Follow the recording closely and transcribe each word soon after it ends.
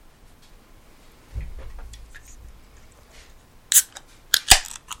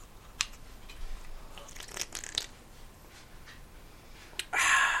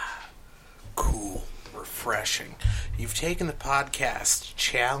refreshing. You've taken the podcast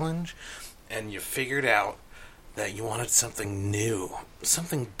challenge and you figured out that you wanted something new,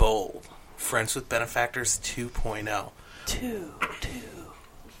 something bold. Friends with Benefactors 2.0.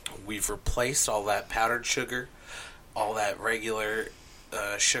 We've replaced all that powdered sugar, all that regular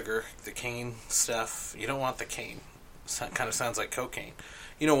sugar, the cane stuff. You don't want the cane. It kind of sounds like cocaine.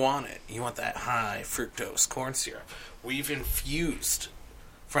 You don't want it. You want that high fructose corn syrup. We've infused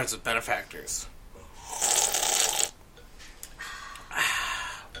Friends with Benefactors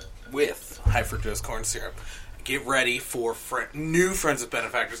with high fructose corn syrup. Get ready for new Friends with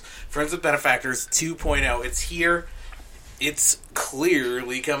Benefactors. Friends with Benefactors 2.0. It's here. It's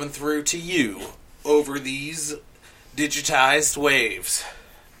clearly coming through to you over these digitized waves.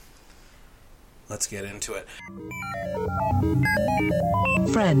 Let's get into it.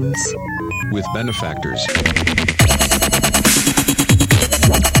 Friends with Benefactors.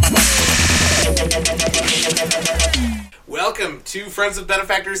 Welcome to Friends with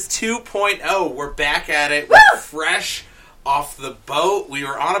Benefactors 2.0. We're back at it. We're fresh off the boat. We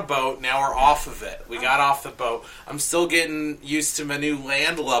were on a boat, now we're off of it. We got off the boat. I'm still getting used to my new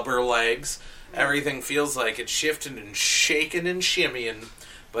landlubber legs. Everything feels like it's shifting and shaking and shimmying.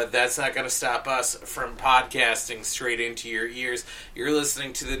 But that's not going to stop us from podcasting straight into your ears. You're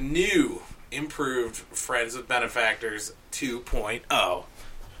listening to the new, improved Friends with Benefactors 2.0.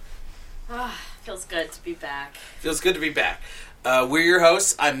 Feels good to be back. Feels good to be back. We're your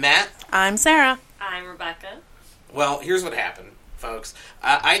hosts. I'm Matt. I'm Sarah. I'm Rebecca. Well, here's what happened, folks.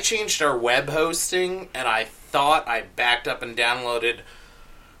 I changed our web hosting, and I thought I backed up and downloaded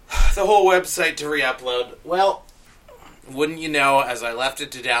the whole website to re-upload. Well, wouldn't you know, as I left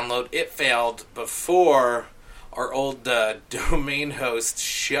it to download, it failed before our old domain host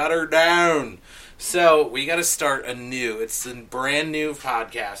shut her down. So, we got to start anew. It's a brand new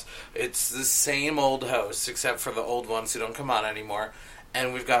podcast. It's the same old hosts, except for the old ones who don't come on anymore.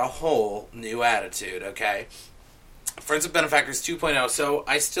 And we've got a whole new attitude, okay? Friends with Benefactors 2.0. So,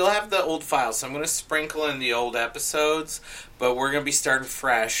 I still have the old files, so I'm going to sprinkle in the old episodes. But we're going to be starting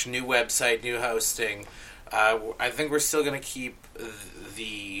fresh. New website, new hosting. I think we're still going to keep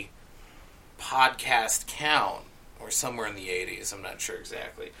the podcast count. Or somewhere in the 80s. I'm not sure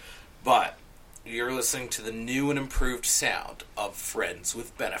exactly. But you're listening to the new and improved sound of Friends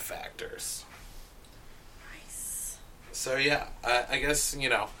with Benefactors. Nice. So yeah, I guess,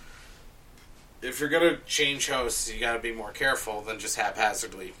 if you're going to change hosts, you got to be more careful than just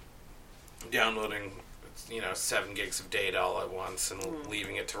haphazardly downloading, 7 gigs of data all at once and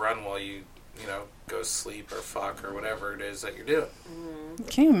leaving it to run while you, go sleep or fuck or whatever it is that you're doing.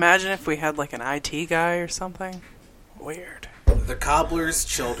 Can you imagine if we had like an IT guy or something? Weird. The cobbler's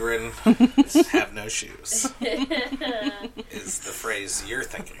children have no shoes, is the phrase you're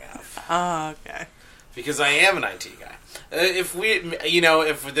thinking of. Oh, okay. Because I am an IT guy. If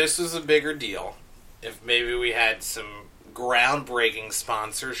this was a bigger deal, if maybe we had some groundbreaking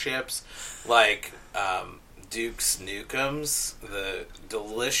sponsorships, like Duke's Nukems, the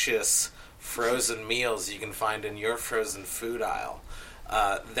delicious frozen meals you can find in your frozen food aisle,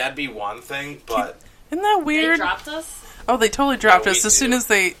 that'd be one thing, but... Isn't that weird? They dropped us? Oh, they totally dropped Yeah, us. we As do. soon as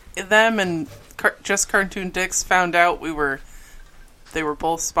them and Just Cartoon Dicks found out they were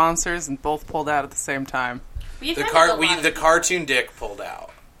both sponsors and both pulled out at the same time. The Cartoon Dick pulled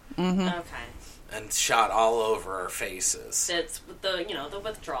out. Mm-hmm. Okay. And shot all over our faces. It's the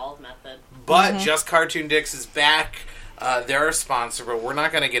withdrawal method. But Just Cartoon Dicks is back. They're a sponsor, but we're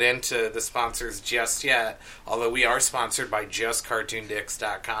not going to get into the sponsors just yet, although we are sponsored by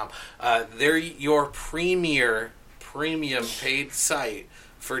JustCartoonDicks.com. They're your premium paid site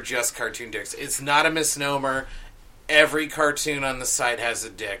for Just Cartoon Dicks. It's not a misnomer. Every cartoon on the site has a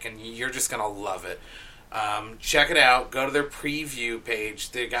dick, and you're just going to love it. Check it out. Go to their preview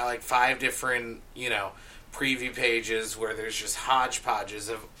page. They've got like 5 different, preview pages where there's just hodgepodges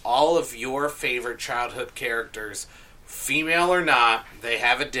of all of your favorite childhood characters. Female or not, they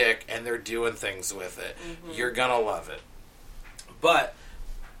have a dick and they're doing things with it. Mm-hmm. You're gonna love it. But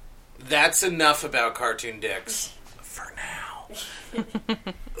that's enough about Cartoon Dicks for now.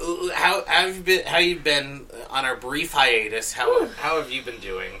 How you been on our brief hiatus? How have you been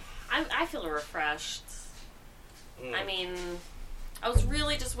doing? I feel refreshed. I mean, I was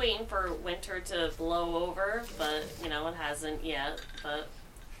really just waiting for winter to blow over, but it hasn't yet. But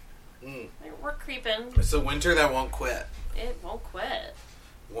we're creeping. It's a winter that won't quit. It won't quit.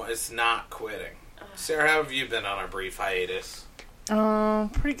 Well, it's not quitting. Sarah, how have you been on our brief hiatus?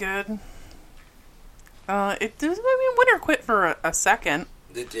 Pretty good. Winter quit for a second.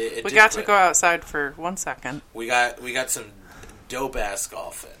 It we did got quit. to go outside for 1 second. We got some dope ass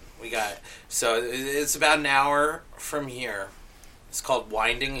golf in. So it's about an hour from here. It's called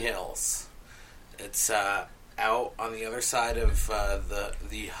Winding Hills. It's out on the other side of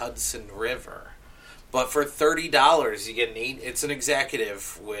the Hudson River. But for $30, you get it's an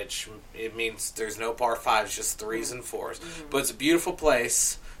executive, which it means there's no par fives, just threes and fours. Mm-hmm. But it's a beautiful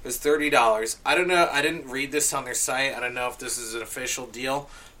place. It's $30. I don't know. I didn't read this on their site. I don't know if this is an official deal,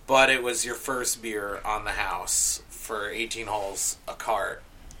 but it was your first beer on the house for 18 holes, a cart.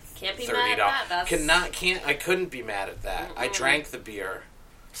 Can't be mad at that. I couldn't be mad at that. I drank the beer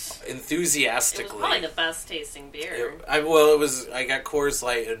enthusiastically. It was probably the best tasting beer. I got Coors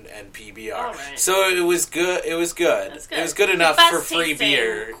Light and PBR, right. so it was good. It was good. It was good enough for free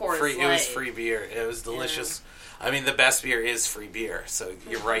beer. It was free beer. It was delicious. Yeah. I mean, the best beer is free beer, so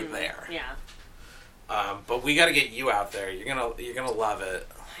you're right there. Yeah. But we got to get you out there. You're gonna love it.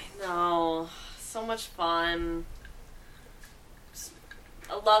 I know. So much fun.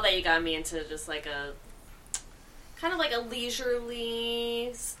 I love that you got me into just like a kind of like a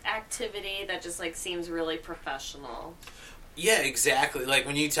leisurely activity that just like seems really professional. Yeah, exactly. Like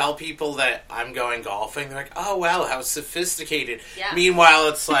when you tell people that I'm going golfing, they're like, "Oh wow, how sophisticated." Yeah. Meanwhile,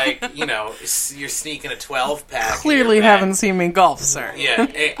 it's like, you're sneaking a 12-pack. Clearly haven't seen me golf, sir. Yeah,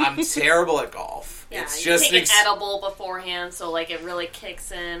 I'm terrible at golf. Yeah, it's you just take an edible beforehand, so like it really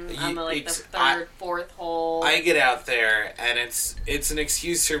kicks in on the third, fourth hole. I get out there, and it's an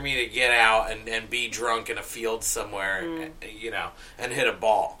excuse for me to get out and be drunk in a field somewhere, and hit a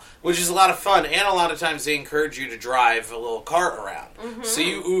ball, which is a lot of fun. And a lot of times they encourage you to drive a little cart around, so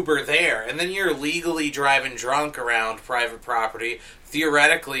you Uber there, and then you're legally driving drunk around private property.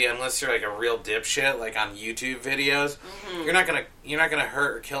 Theoretically, unless you're like a real dipshit, like on YouTube videos, you're not gonna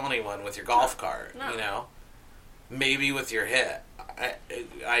hurt or kill anyone with your golf cart. No. Maybe with your hit.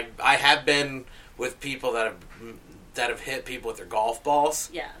 I have been with people that have hit people with their golf balls.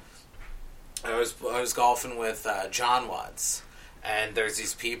 Yeah. I was golfing with John Watts, and there's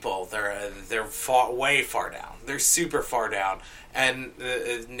these people. They're way far down. They're super far down. And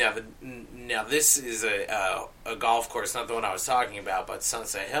now this is a golf course, not the one I was talking about, but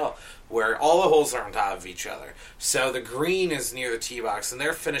Sunset Hill, where all the holes are on top of each other. So the green is near the tee box, and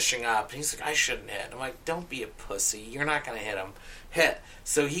they're finishing up. And he's like, "I shouldn't hit." I'm like, "Don't be a pussy. You're not going to hit him. Hit."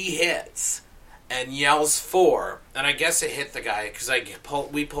 So he hits and yells 4, and I guess it hit the guy because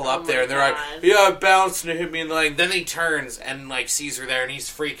we pull up there, and they're like, "Yeah, it bounced and it hit me in the leg." Then he turns and like sees her there, and he's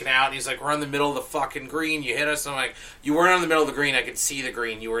freaking out, and he's like, "We're in the middle of the fucking green. You hit us." I'm like, "You weren't on the middle of the green. I could see the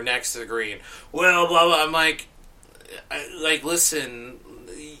green. You were next to the green." Well, blah blah. I'm like, listen,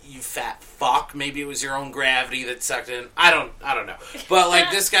 you fat fuck. Maybe it was your own gravity that sucked in. I don't know. But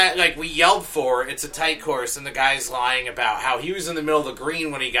like this guy, like we yelled for. It's a tight course, and the guy's lying about how he was in the middle of the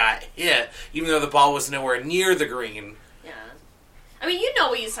green when he got hit, even though the ball was nowhere near the green. Yeah, I mean, you know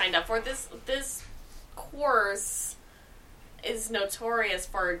what you signed up for. This course is notorious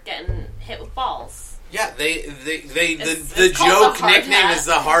for getting hit with balls. Yeah, the joke nickname is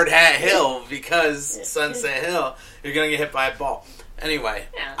the Hard Hat Hill because Sunset Hill, you're gonna get hit by a ball. Anyway,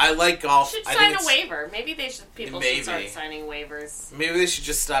 yeah. I like golf. You should sign a waiver. Maybe people should start signing waivers. Maybe they should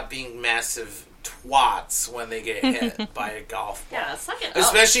just stop being massive twats when they get hit by a golf ball. Yeah, suck it up.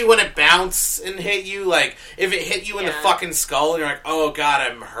 Especially when it bounced and hit you. Like, if it hit you in the fucking skull and you're like, "Oh god,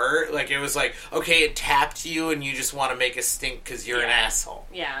 I'm hurt." Like, it was like, okay, it tapped you and you just want to make a stink because you're an asshole.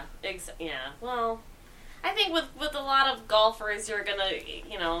 Yeah, well, I think with a lot of golfers, you're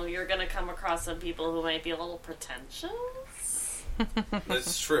gonna come across some people who might be a little pretentious.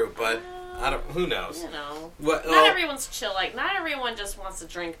 That's true, but who knows? Not everyone's chill. Like, not everyone just wants to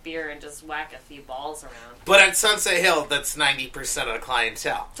drink beer and just whack a few balls around. But at Sunset Hill, that's 90% of the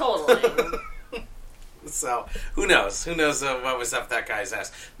clientele. Totally. So, who knows? Who knows what was up that guy's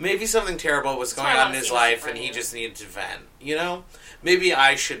ass? Maybe something terrible was going on in his life and he just needed to vent. Maybe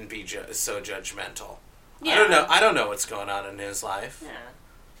I shouldn't be so judgmental. Yeah. I don't know what's going on in his life.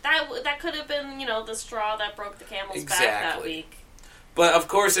 Yeah. That could have been, the straw that broke the camel's back that week. But, of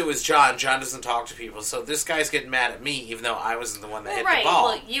course, it was John. John doesn't talk to people, so this guy's getting mad at me, even though I wasn't the one that hit the ball.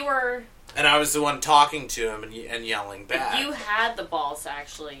 Well, you were... And I was the one talking to him and yelling back. You had the balls to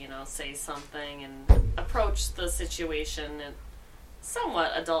actually, say something and approach the situation in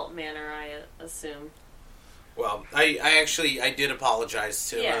somewhat adult manner, I assume. Well, I did apologize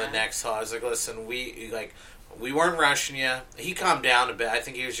to him on the next call. I was like, "Listen, we weren't rushing you." He calmed down a bit. I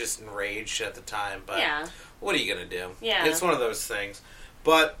think he was just enraged at the time, but what are you going to do? Yeah. It's one of those things.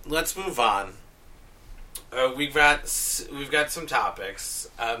 But let's move on. We've got some topics,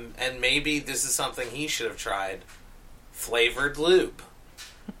 and maybe this is something he should have tried. Flavored lube.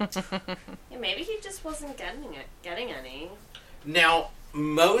 Maybe he just wasn't getting any. Now,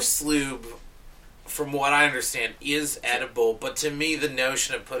 most lube, from what I understand, is edible, but to me, the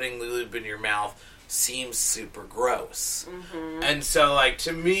notion of putting lube in your mouth seems super gross. Mm-hmm. And so, like,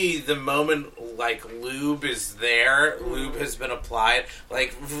 to me, the moment, like, lube is there, lube has been applied,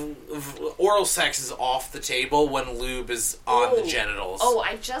 like, oral sex is off the table when lube is on the genitals. Oh,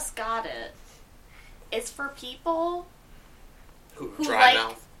 I just got it. It's for people who dry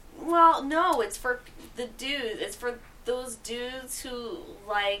mouth? Well, no, it's for the dudes. It's for those dudes who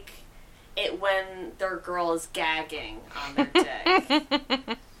like it when their girl is gagging on their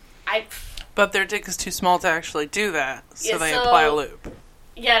dick. But their dick is too small to actually do that, so they so, apply a lube.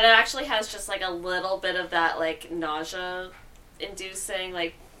 Yeah, it actually has just like a little bit of that like nausea-inducing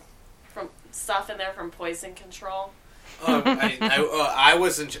like from stuff in there from Poison Control. I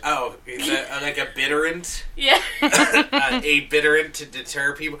wasn't. Oh, like a bitterant. Yeah, a bitterant to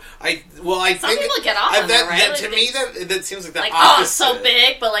deter people. I some think people get off on that, right? That, to me, that seems like the like, opposite. oh, it's so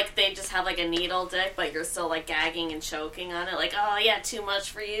big, but like they just have like a needle dick, but you're still like gagging and choking on it. Like, oh yeah, too much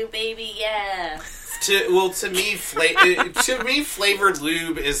for you, baby. Yeah. To me, flavored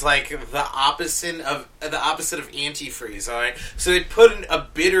lube is like the opposite of antifreeze. All right, so they put a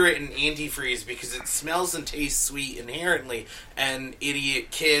bitterant in antifreeze because it smells and tastes sweet inherently, and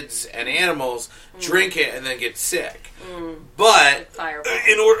idiot kids and animals drink it and then get sick. But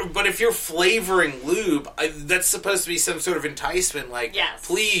but if you're flavoring lube, that's supposed to be some sort of enticement. Like,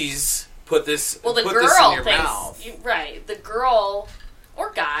 please put this. Well, the put girl this in your thinks mouth. right. The girl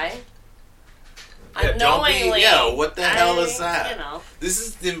or guy. Yeah, unknowingly, what the hell is that? You know, this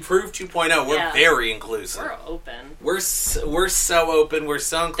is the Improved 2.0. We're very inclusive. We're open. We're so open. We're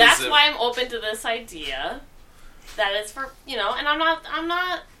so inclusive. That's why I'm open to this idea. That it's for, you know, and I'm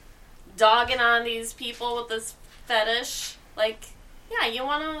not dogging on these people with this fetish. Like, yeah, you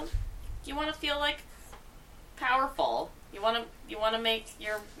wanna feel like powerful. You wanna make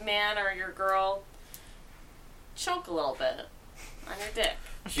your man or your girl choke a little bit on your dick.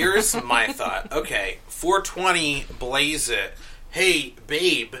 Here's my thought. Okay, 420, blaze it. Hey,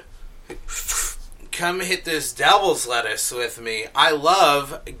 babe, come hit this devil's lettuce with me. I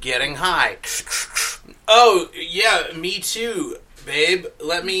love getting high. Oh, yeah, me too, babe.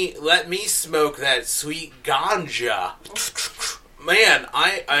 Let me smoke that sweet ganja. Man,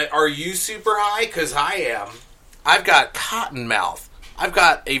 are you super high? 'Cause I am. I've got cotton mouth. I've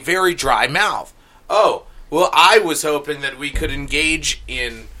got a very dry mouth. Oh, well, I was hoping that we could engage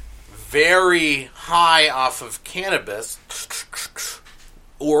in very high off of cannabis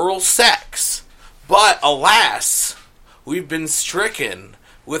oral sex. But alas, we've been stricken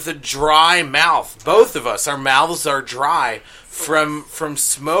with a dry mouth. Both of us, our mouths are dry from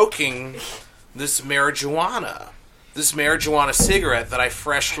smoking this marijuana cigarette that I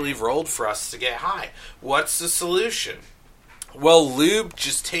freshly rolled for us to get high. What's the solution? Well, lube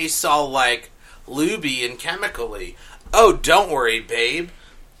just tastes all like lubey and chemically. Oh, don't worry, babe.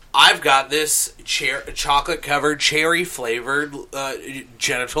 I've got this chocolate-covered, cherry-flavored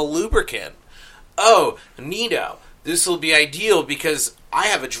genital lubricant. Oh, neato. This will be ideal because I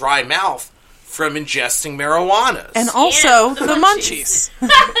have a dry mouth from ingesting marijuana. And also the munchies.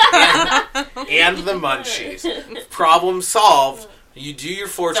 and the munchies. Problem solved. You do your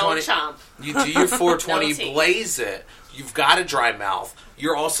 420. Don't chomp. You do your 420, blaze it. You've got a dry mouth.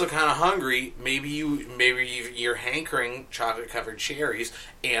 You're also kind of hungry. Maybe you're hankering chocolate-covered cherries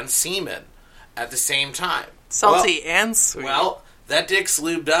and semen at the same time. Salty and sweet. Well, that dick's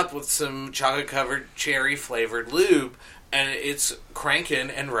lubed up with some chocolate-covered cherry-flavored lube, and it's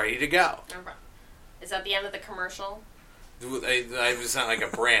cranking and ready to go. Is that the end of the commercial? It's not like a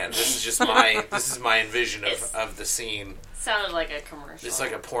brand. This is just my envision of the scene. Sounded like a commercial. It's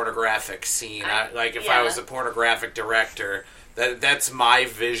like a pornographic scene. If I was a pornographic director, that's my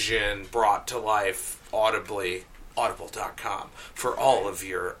vision brought to life audibly. Audible.com for all of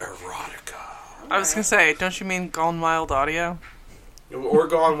your erotica. I was going to say, don't you mean Gone Wild Audio? Or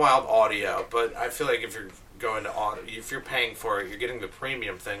Gone Wild Audio, but I feel like if you're going to audio, if you're paying for it, you're getting the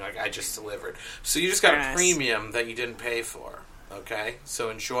premium thing like I just delivered. So you just got a premium that you didn't pay for. Okay? So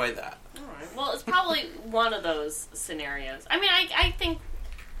enjoy that. Alright. Well, it's probably one of those scenarios. I mean, I think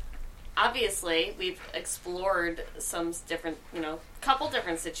obviously we've explored some different, couple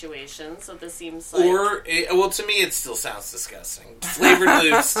different situations, so this seems like... to me it still sounds disgusting. Flavored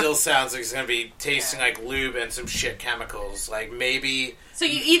lube still sounds like it's going to be tasting like lube and some shit chemicals. Like, maybe... So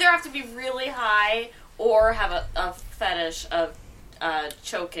you either have to be really high or have a fetish of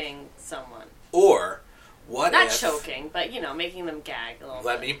choking someone. Or, what Not if... choking, but, making them gag a little bit.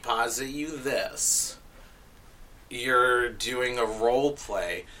 Let me posit you this. You're doing a role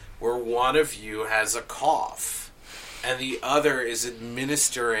play where one of you has a cough. and the other is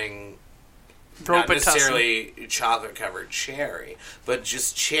administering not necessarily chocolate-covered cherry, but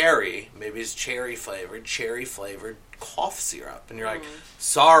just cherry. Maybe it's cherry-flavored cough syrup. And you're like,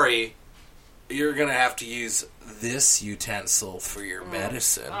 sorry, you're going to have to use this utensil for your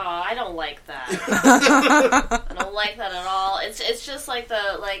medicine. Oh, I don't like that. I don't like that at all. It's just like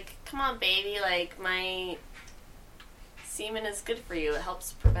come on, baby, like, my semen is good for you. It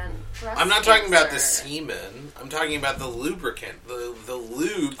helps prevent breast I'm not talking about cancer. the semen. I'm talking about the lubricant, the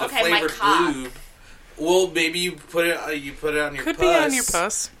lube, the Okay, flavored my cock. lube. Well, maybe you put it on your Could puss. be on your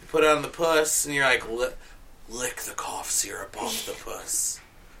puss. You put it on the puss, and you're like, lick the cough syrup off the puss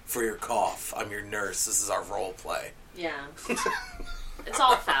for your cough. I'm your nurse. This is our role play. Yeah. It's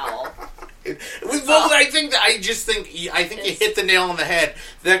all foul. I think you hit the nail on the head.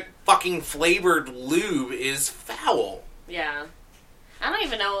 That fucking flavored lube is foul. Yeah. I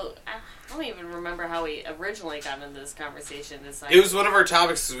don't even remember how we originally got into this conversation. It was one of our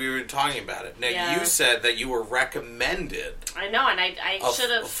topics as we were talking about it. Nick, Yeah. you said that you were recommended I know, and I should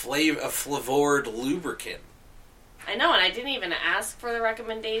a have... flavored lubricant. I know, and I didn't even ask for the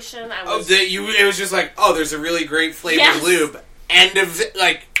recommendation. It was just like, oh, there's a really great flavored lube.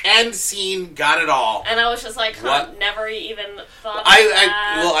 End scene, got it all. And I was just like, What? never even thought of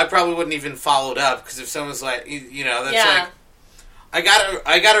that. I probably wouldn't even followed up, because if someone's like, that's Yeah. like,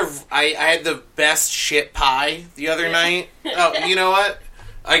 I had the best shit pie the other night. Oh, you know what?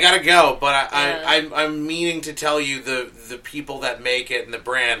 I gotta go, but I'm meaning to tell you the people that make it and the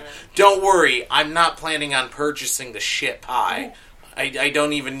brand. Don't worry, I'm not planning on purchasing the shit pie. I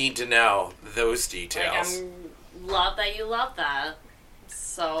don't even need to know those details. Love that you love that.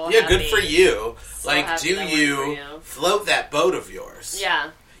 So yeah, happy. good for you. So like, happy do that worked for you you. float that boat of yours?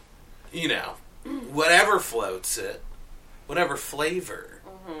 Yeah. Whatever floats it, whatever flavor,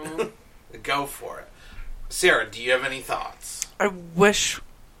 go for it. Sarah, do you have any thoughts? I wish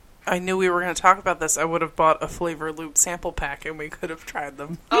I knew we were going to talk about this. I would have bought a flavor lube sample pack and we could have tried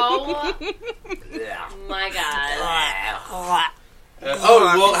them. Oh Yeah. my god.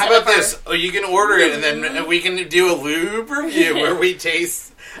 Well, how about this? Oh, you can order it, and then we can do a lube review where we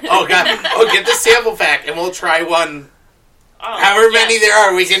taste. Oh god! Oh, get the sample pack, and we'll try one. However many there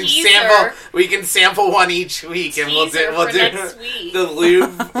are, we can sample. We can sample one each week, and we'll do next week. the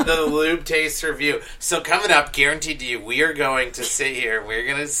lube taste review. So coming up, guaranteed to you, we are going to sit here. We're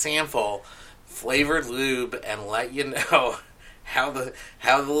going to sample flavored lube and let you know how the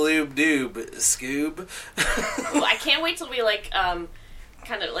lube doob scoob. Ooh, I can't wait till we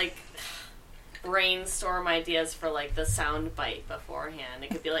kind of brainstorm ideas for the sound bite beforehand. It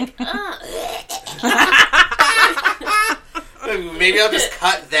could be like, Maybe I'll just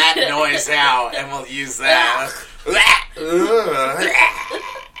cut that noise out and we'll use that.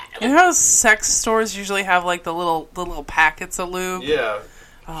 You know how sex stores usually have the little packets of lube? Yeah.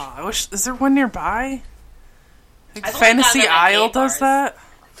 Oh, I wish. Is there one nearby? I've only Fantasy gotten them at Isle gay does bars. that.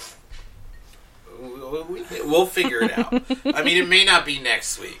 We'll figure it out. I mean, it may not be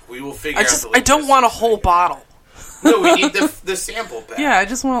next week. We will figure out. I don't want a whole bottle. No, we need the sample pack. Yeah, I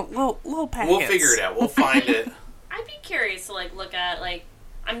just want little packets. We'll figure it out. We'll find it. I'd be curious to look at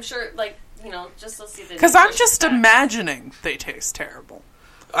I'm sure just to see the Because I'm nutrition just facts. imagining they taste terrible.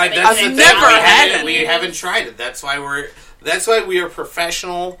 That's I've the thing. never had it. We haven't tried it. That's why we are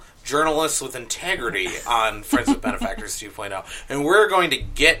professional journalists with integrity on Friends with Benefactors 2.0, and we're going to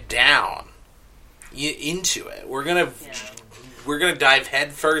get down into it. We're gonna dive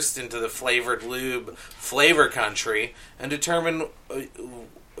headfirst into the flavored lube flavor country and determine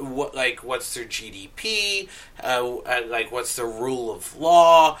what's their GDP, what's the rule of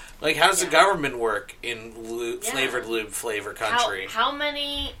law, how does the government work in flavored lube flavor country? How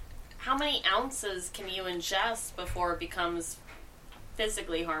many ounces can you ingest before it becomes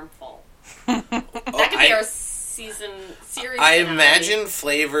physically harmful? That could be our series. I finale. imagine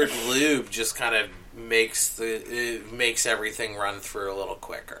flavored lube just kind of makes everything run through a little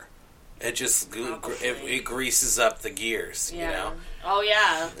quicker. It just it greases up the gears, Yeah. you know. Oh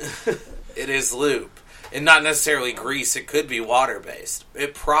yeah. It is lube, and not necessarily grease. It could be water based.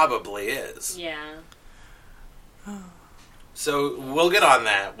 It probably is. Yeah. So we'll get on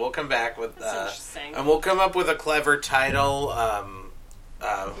that. We'll come back with That's interesting. and we'll come up with a clever title,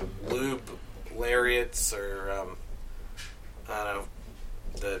 lube lariats, or I don't know,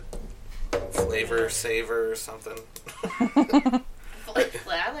 the flavor saver or something. I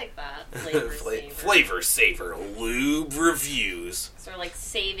like that. Flavor saver. Flavor saver lube reviews. So we're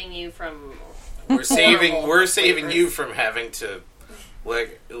saving you from. We're saving flavors. you from having to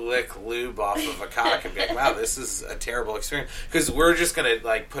lick lube off of a cock and be like, wow, this is a terrible experience. Because we're just gonna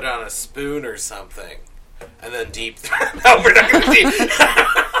put it on a spoon or something, and then deep throat. No, we're not going to deep.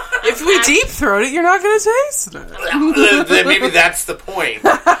 If we deep throat it, you're not going to taste it. Then maybe that's the point.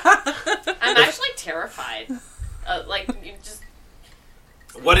 I'm actually terrified. You just.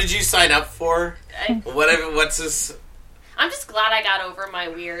 What did you sign up for? What's this? I'm just glad I got over my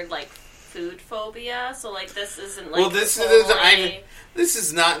weird food phobia. So this isn't Well, this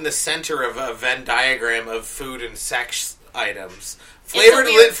is not in the center of a Venn diagram of food and sex items. Flavored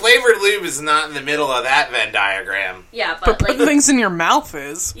lube is not in the middle of that Venn diagram. Yeah, but putting things in your mouth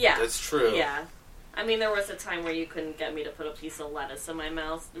is. Yeah, that's true. Yeah, I mean, there was a time where you couldn't get me to put a piece of lettuce in my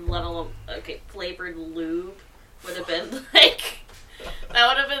mouth, let alone flavored lube would have been that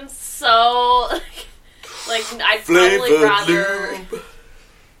would have been so I'd probably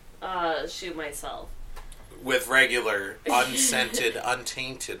rather shoot myself with regular unscented,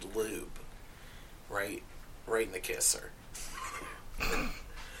 untainted lube, right in the kisser.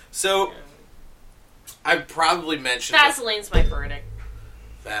 So, I probably mentioned Vaseline's my verdict.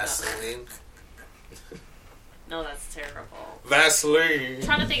 Vaseline. No, that's terrible. Vaseline. I'm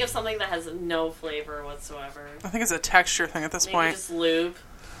trying to think of something that has no flavor whatsoever. I think it's a texture thing at this Maybe point. Just lube.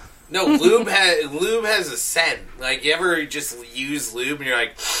 No, lube has a scent. You ever just use lube and you're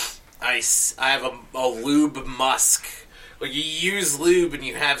like, I have a lube musk. You use lube and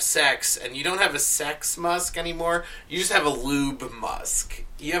you have sex, and you don't have a sex musk anymore. You just have a lube musk.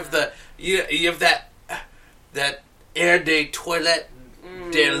 You have you have that air de toilette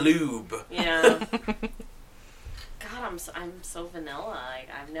de lube. Yeah. God, I'm so vanilla.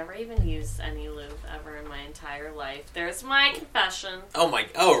 I've never even used any lube ever in my entire life. There's my confession.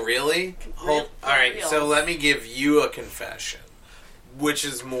 Oh, really? All right, so let me give you a confession, which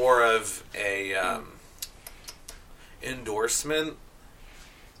is more of a endorsement.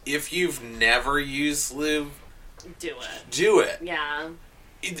 If you've never used lube, do it. Yeah.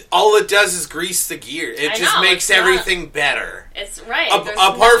 All it does is grease the gear. It just makes everything better. It's right.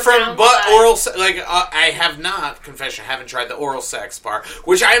 Apart from oral, I have not, confession, I haven't tried the oral sex part,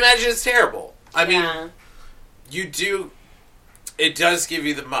 which I imagine is terrible. I mean, you do, it does give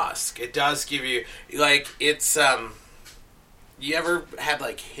you the musk. It does give you, it's, you ever had,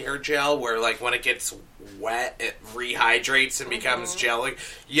 hair gel where, when it gets wet, it rehydrates and becomes jelly?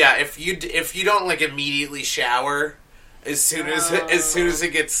 Yeah, if you don't, immediately shower, as soon as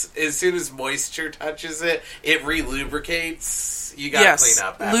moisture touches it, it re-lubricates. You gotta clean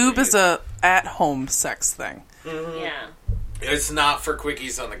up after lube is a at-home sex thing. Mm-hmm. Yeah. It's not for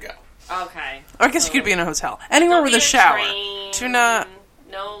quickies on the go. Okay. Or I guess you could be in a hotel. Anywhere with a shower. Do not...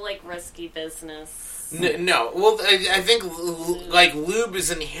 No, risky business. No. Well, I think, lube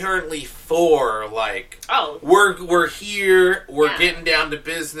is inherently for, we're here, we're getting down to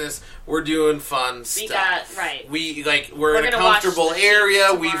business, we're doing fun stuff. We're in a comfortable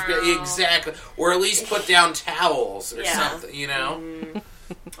area, exactly. Or at least put down towels or something, you know?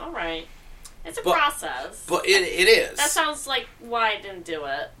 Mm-hmm. All right. It's a process. But it is. That sounds like why I didn't do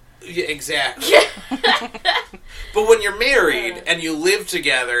it. Yeah, exactly. But when you're married and you live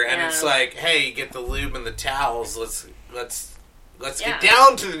together, and it's like, hey, get the lube and the towels. Let's get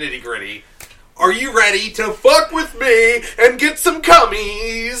down to the nitty gritty. Are you ready to fuck with me and get some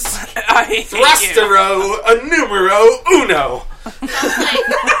cummies? Thrustero a numero uno.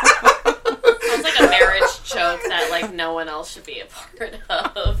 Sounds like a marriage joke that no one else should be a part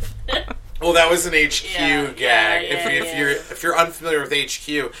of. Well, that was an HQ gag. If you're unfamiliar with HQ,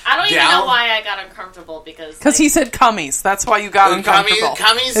 I don't even know why I got uncomfortable because he said cummies. That's why you got uncomfortable.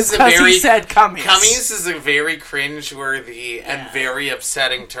 Cummies is he said cummies. Cummies is a very cringeworthy and very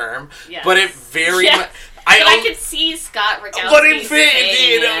upsetting term, yes. but it very much. I could see Scott Rogowski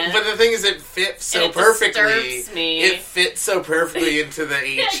saying it. But the thing is, it fits so perfectly. It fits so perfectly into the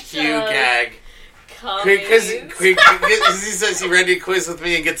HQ gag. Because he says, "You ready to quiz with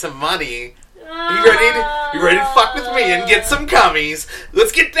me and get some money? You ready to fuck with me and get some cummies?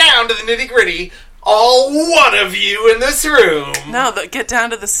 Let's get down to the nitty gritty. All one of you in this room. No, get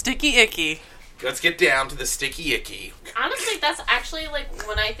down to the sticky icky. Let's get down to the sticky icky." Honestly, that's actually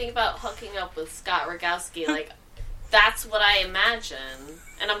when I think about hooking up with Scott Rogowski, that's what I imagine,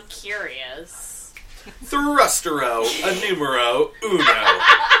 and I'm curious. Thrustero a numero uno.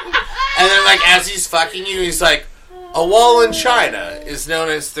 And then, as he's fucking you, he's like, a wall in China is known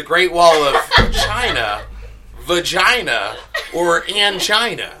as the Great Wall of China, vagina, or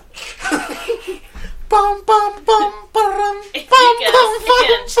angina. Bum, bum, bum, bum, bum,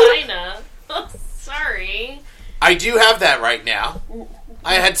 China. Oh, sorry. I do have that right now.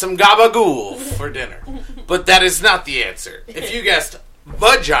 I had some gabagool for dinner. But that is not the answer. If you guessed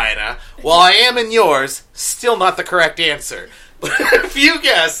vagina, while I am in yours, still not the correct answer. If you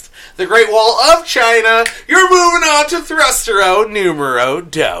guessed the Great Wall of China, you're moving on to Thrustero numero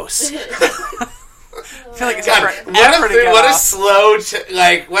dos. I feel like it's God, forever to get what a off. slow,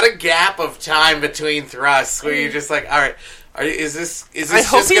 what a gap of time between thrusts where you're just like, all right, is this I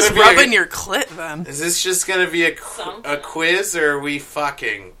hope just he's gonna be rubbing your clit then. Is this just gonna be a quiz, or are we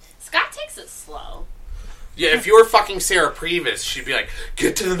fucking? Scott takes it slow. Yeah, if you were fucking Sarah Previs, she'd be like,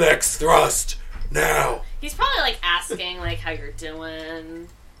 get to the next thrust now. He's probably like asking like how you're doing,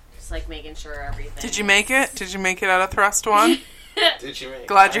 just like making sure everything. Did you make it? Did you make it out of thrust one? Did you make?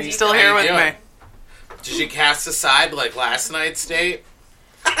 Glad you're still here with me. Did you cast aside like last night's date?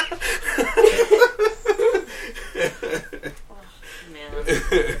 Man.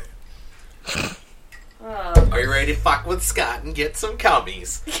 Are you ready to fuck with Scott and get some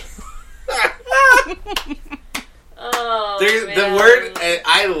cummies? Oh, man. The word,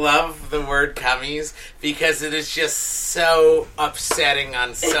 I love the word cummies because it is just so upsetting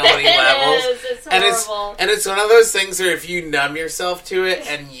on so many levels. It's horrible. And it's one of those things where if you numb yourself to it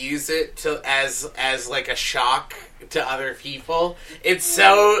and use it as like a shock to other people, it's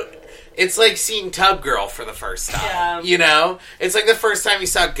like seeing Tub Girl for the first time. Yeah. You know? It's like the first time you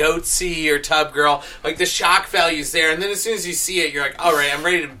saw Goatsy or Tub Girl. Like, the shock value's there, and then as soon as you see it, you're like, alright, I'm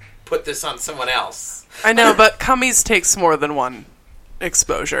ready to put this on someone else. I know, but cummies takes more than one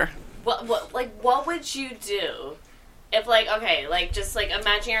exposure. What would you do if, like, okay, like, just, like,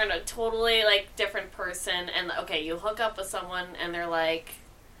 imagine you're in a totally, like, different person, and, okay, you hook up with someone, and they're, like,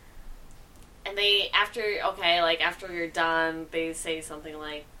 and they, after you're done, they say something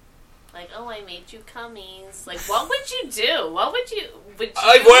like, oh, I made you cummies. Like, what would you do?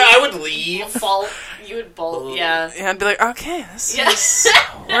 I would leave. You would bolt, yeah. Yeah, I'd be like, okay, this Yeah. is...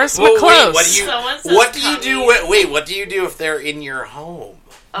 Where's my Well, clothes? what do you do? What do you do if they're in your home?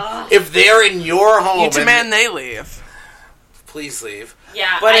 Ugh. If they're in your home, You demand they leave. Please leave.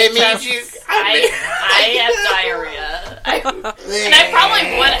 Yeah, But I have diarrhea. And I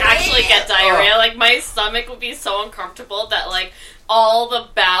probably would actually get diarrhea. Like, my stomach would be so uncomfortable that, like, all the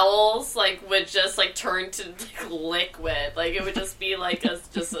bowels, like, would just, like, turn to, like, liquid. Like, it would just be, like, It's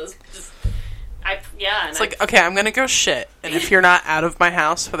like, okay, I'm gonna go shit, and if you're not out of my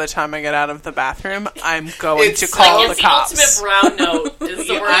house for the time I get out of the bathroom, I'm going to call the cops. It's the ultimate brown note, is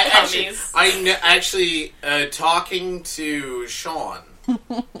the word cummies. Actually, talking to Sean,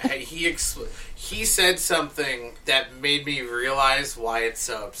 he said something that made me realize why it's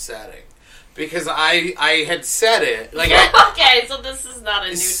so upsetting. Because I had said it, like okay, so this is not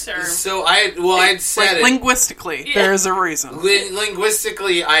a new term. So I'd said it linguistically. There is a reason.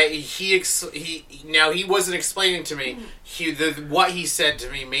 Linguistically, he wasn't explaining to me. What he said to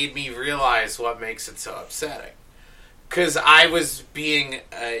me made me realize what makes it so upsetting. Because I was being,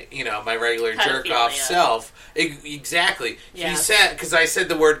 my regular jerk off self. Exactly. Yeah. He said, because I said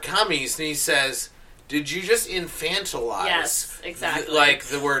the word cummies, and he says, did you just infantilize? Yes, exactly.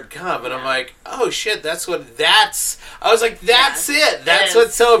 The word cum, and I'm like, oh shit, I was like, that's it. That's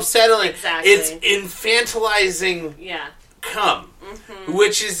what's so upsetting. Exactly. It's infantilizing cum,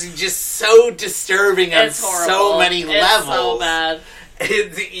 which is just so disturbing on so many levels. It's so bad.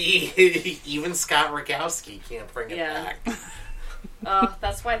 Even Scott Rogowski can't bring it back.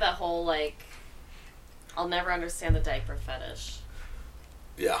 That's why that whole, like, I'll never understand the diaper fetish.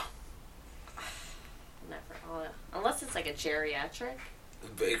 Yeah. Unless it's like a geriatric.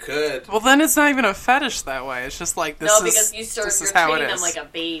 It could. Well, then it's not even a fetish that way. It's just like, because you're treating them like a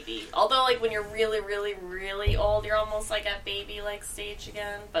baby. Although, like, when you're really, really, really old, you're almost like at baby-like stage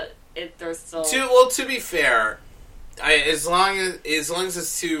again. But there's still... To be fair, as long as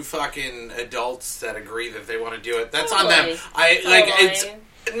it's two fucking adults that agree that they want to do it, that's on them. It's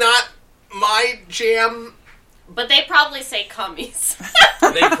not my jam. But they probably say cummies.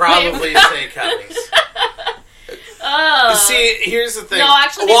 They probably say cummies. See, here's the thing. No,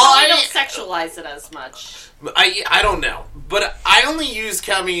 actually, they probably don't sexualize it as much. I don't know. But I only use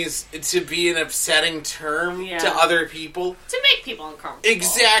cummies to be an upsetting term to other people. To make people uncomfortable.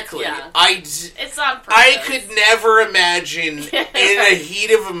 Exactly. Yeah. It's on purpose. I could never imagine in a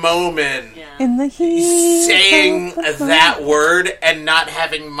heat of a moment in the heat saying that word and not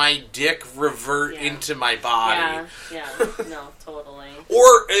having my dick revert into my body. Yeah, no, totally.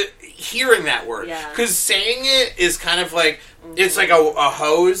 Or hearing that word. Yeah. Because saying it is kind of like, it's like a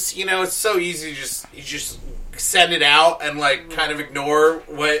hose, you know, it's so easy to just send it out and, like, kind of ignore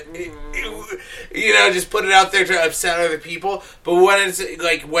what, just put it out there to upset other people. But when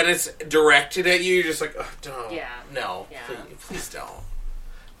it's directed at you, you're just like, oh, don't. Yeah. No, please don't.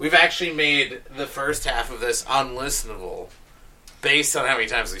 We've actually made the first half of this unlistenable based on how many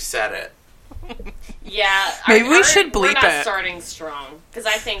times we said it. Yeah. Maybe we should we're bleep not it. starting strong. Because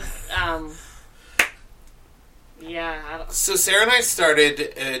I think, yeah. I don't, So Sarah and I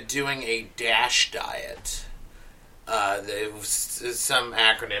started doing a DASH diet. It was some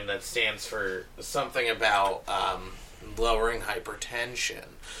acronym that stands for something about lowering hypertension.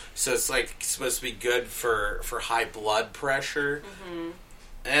 So it's like supposed to be good for high blood pressure. Mm-hmm.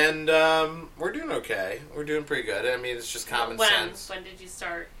 And we're doing okay. We're doing pretty good. I mean, it's just common sense. When did you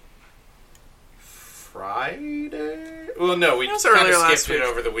start? Friday? Well, no, we It was kind earlier of last skipped it week.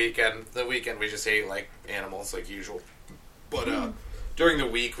 over the weekend. The weekend we just ate like animals like usual. But during the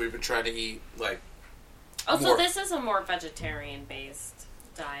week we've been trying to eat like Oh, so more. this is a more vegetarian-based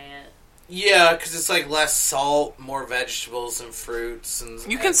diet. Yeah, because it's like less salt, more vegetables and fruits, and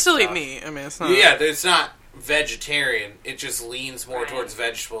You can and still eat stuff. meat. I mean, it's not. Yeah, it's not vegetarian. It just leans more Right. towards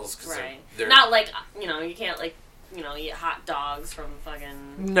vegetables because Right. they're Not like, you can't, like, eat hot dogs from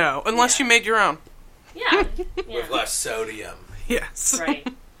fucking... No, unless Yeah. you made your own. Yeah. with yeah. less sodium. Yes. Right.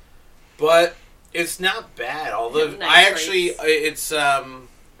 But it's not bad. Although Nice I actually, plates.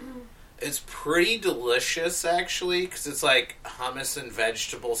 it's pretty delicious actually because it's like hummus and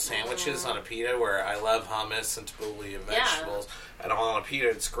vegetable sandwiches on a pita. Where I love hummus and tabbouleh and Yeah. vegetables, and all on a pita.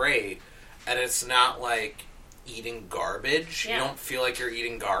 It's great, and it's not like eating garbage. Yeah. You don't feel like you're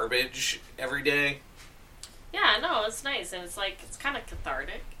eating garbage every day, Yeah, no, it's nice. And it's like, it's kind of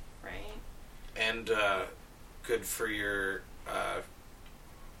cathartic, right? and good for your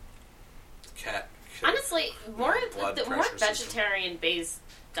cat. Honestly, more blood the more pressure system. vegetarian-based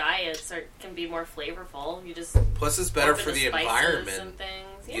diets can be more flavorful. You just Plus, it's better open for the spices environment. and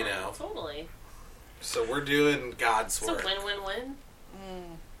things. Yeah, you know. totally. So we're doing God's It's a work. win-win-win.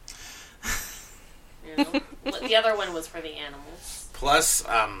 You know? The other one was for the animals Plus,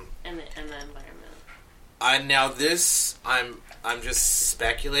 and the environment. I'm just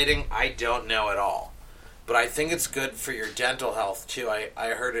speculating. I don't know at all, but I think it's good for your dental health too. I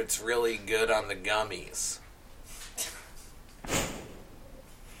heard it's really good on the gummies.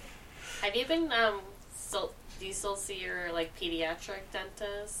 Have you been do you still see your like pediatric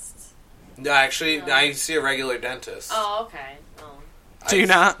dentist? No, actually, No. I see a regular dentist. Oh, okay. Oh. Do you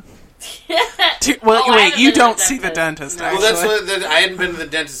not? Well, Well, I wait, haven't you been to don't the see the dentist, No. actually. Well, that's what I hadn't been to the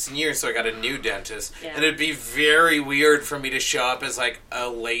dentist in years, so I got a new dentist, Yeah. and it'd be very weird for me to show up as like a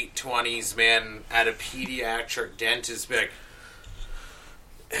late 20s man at a pediatric dentist, be like,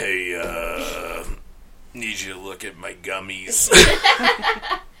 "Hey, need you to look at my gummies."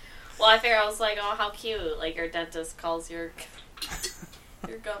 Well, I figured I was like, oh, how cute! Like your dentist calls your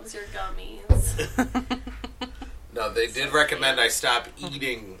gums your gummies. No, they did recommend I stop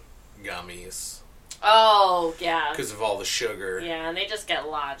eating gummies Oh yeah, because of all the sugar. yeah, and they just get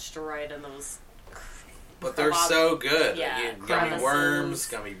lodged right in those. But they're so good. Yeah, Like, gummy crevices. worms,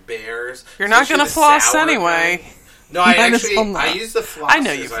 gummy bears. You're not Especially going to the floss sour anyway. kind. No, I Might as actually well not. I use the flossers. I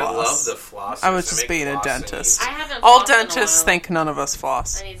know you I love floss. the flossers. I was They just make being a flossing dentist. I haven't. All flossed in a dentists while. think none of us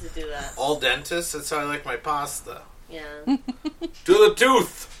floss. I need to do that. All dentists. That's how I like my pasta. Yeah, To the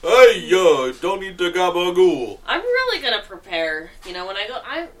tooth. Hey, don't eat the gabagool. I'm really gonna prepare. When I go,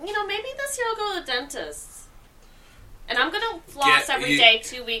 maybe this year I'll go to the dentist, and I'm gonna floss every day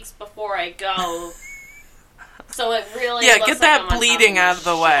 2 weeks before I go. So it really Yeah, looks get like that I'm on top bleeding of out of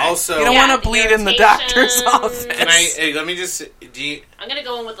the way. Also- you don't Yeah, want to the bleed in the doctor's irritation. office. Can I? Let me just. I'm gonna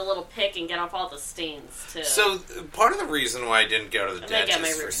go in with a little pick and get off all the stains too. So part of the reason why I didn't go to the I'm gonna get my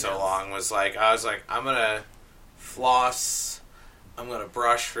dentist for root so canals. long was I was like, I'm gonna floss, I'm gonna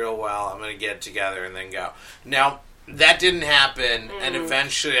brush real well, I'm gonna get it together and then go. Now that didn't happen, and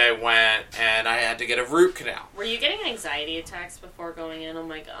eventually I went and I had to get a root canal. Were you getting anxiety attacks before going in? Oh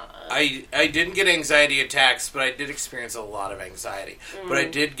my god. I didn't get anxiety attacks, but I did experience a lot of anxiety. But I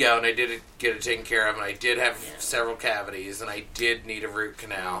did go and I did get it taken care of, and I did have several cavities, and I did need a root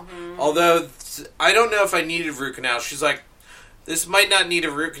canal. Although I don't know if I needed a root canal. She's like, this might not need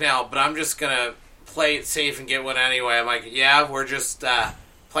a root canal, but I'm just gonna play it safe and get one anyway. I'm like, yeah, we're just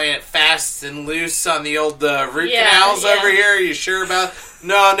playing it fast and loose on the old root canals over here. Are you sure about?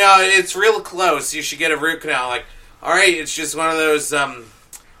 No, it's real close. You should get a root canal. Like, all right, it's just one of those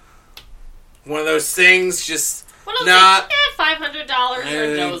things. Just What else? not $500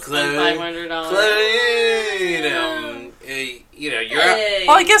 or no spend $500. you're Hey.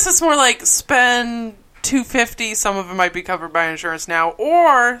 Well, I guess it's more like spend $250. Some of it might be covered by insurance now,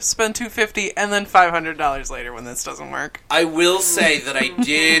 or spend $250 and then $500 later when this doesn't work. I will say that I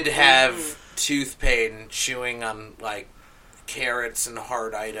did have tooth pain chewing on like carrots and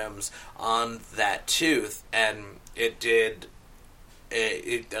hard items on that tooth, and it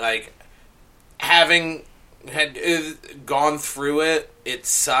like having had gone through it, it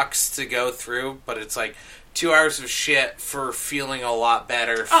sucks to go through, but it's like 2 hours of shit for feeling a lot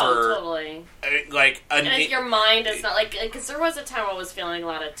better for... Oh, totally. Like... And if your mind is not, like... Because there was a time I was feeling a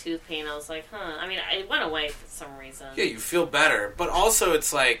lot of tooth pain. I was like, I mean, it went away for some reason. Yeah, you feel better. But also,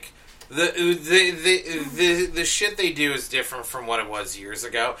 it's like... The shit they do is different from what it was years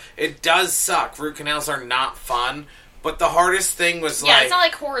ago. It does suck. Root canals are not fun. But the hardest thing was it's not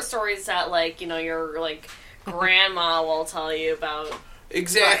like horror stories that, like, your, like, grandma will tell you about.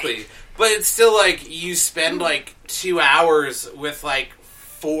 Exactly. Right. But it's still, like, you spend, like, 2 hours with, like,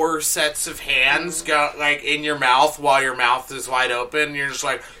 4 sets of hands, like, in your mouth while your mouth is wide open. You're just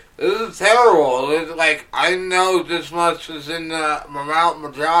like, this is terrible. It's like, I know this much is in my mouth, my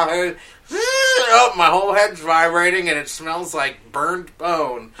jaw. Oh, my whole head's vibrating, and it smells like burned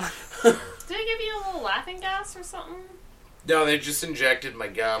bone. Did they give you a little laughing gas or something? No, they just injected my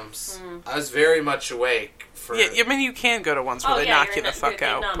gums. I was very much awake. Yeah, I mean, you can go to ones where they knock you the fuck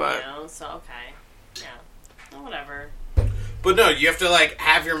out, but... So, okay. Yeah. Well, whatever. But no, you have to, like,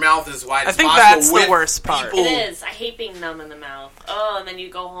 have your mouth as wide as possible. I think that's the worst part. It is. I hate being numb in the mouth. Oh, and then you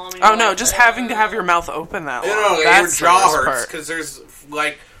go home and no, just having to have your mouth open that long. No, that's your jaw hurts, because there's,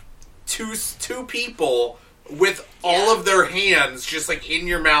 like, two people with all of their hands just, like, in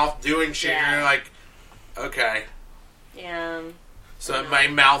your mouth doing shit, and you're like, okay. Yeah. So my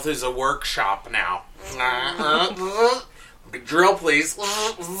mouth is a workshop now. Drill, please.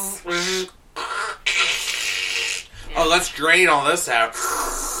 Oh, let's drain all this out.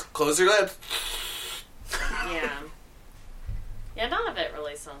 Close your lips. Yeah. Yeah, none of it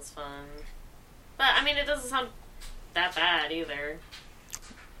really sounds fun. But, I mean, it doesn't sound that bad either.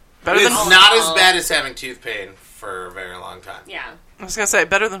 It's not as bad as having tooth pain for a very long time. Yeah. I was going to say,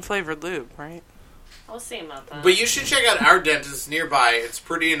 better than flavored lube, right? I was seeing about that. But you should check out our dentist nearby. It's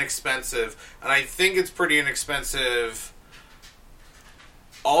pretty inexpensive. And I think it's pretty inexpensive.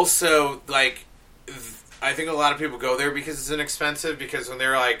 Also, like... I think a lot of people go there because it's inexpensive, because when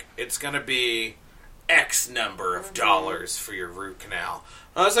they're like, it's going to be X number of dollars for your root canal.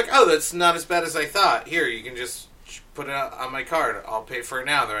 And I was like, oh, that's not as bad as I thought. Here, you can just put it on my card. I'll pay for it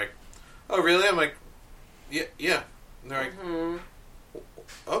now. They're like, oh, really? I'm like, yeah. And they're like,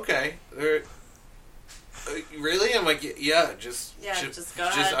 okay. They're, really? I'm like, yeah, just go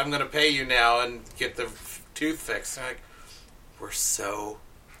ahead. I'm going to pay you now and get the tooth fixed. And they're like, we're so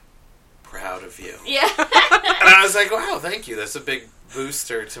proud of you. Yeah. And I was like, wow, thank you. That's a big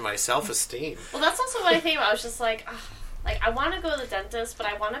booster to my self-esteem. Well, that's also what I think about. I was just like, I want to go to the dentist, but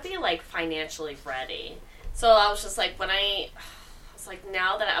I want to be, like, financially ready. So I was just like,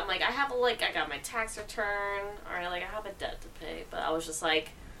 now that I'm like, I got my tax return, or like, I have a debt to pay, but I was just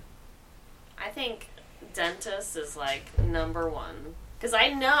like, I think dentist is, like, number one. Because I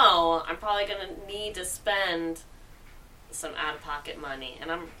know I'm probably going to need to spend some out-of-pocket money, and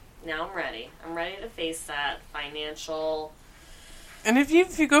I'm ready. I'm ready to face that financial... And if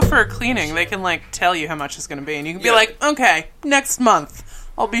you go for a cleaning, they can, like, tell you how much it's going to be. And you can be like, okay, next month,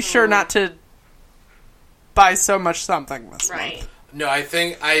 I'll be sure not to buy so much something this month. No, I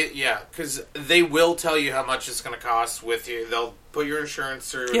think, because they will tell you how much it's going to cost with you. They'll put your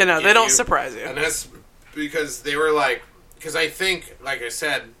insurance through. Yeah, no, they don't surprise you. And that's because they were like, because I think, like I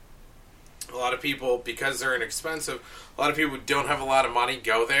said, a lot of people, because they're inexpensive, a lot of people who don't have a lot of money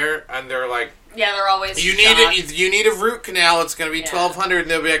go there, and they're like, yeah, they're always you need a root canal, it's going to be $1,200, and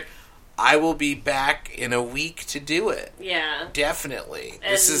they'll be like, I will be back in a week to do it. Yeah. Definitely.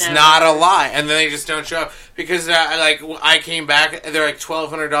 And this is not a lie. And then they just don't show up. Because, I came back, they're like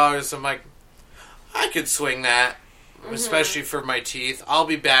 $1,200. I'm like, I could swing that. Especially for my teeth. I'll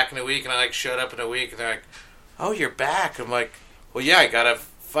be back in a week. And I, showed up in a week. And they're like, oh, you're back. I'm like, well, yeah, I got a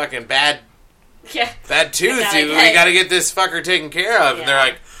fucking bad tooth, dude. We got to get this fucker taken care of. Yeah. And they're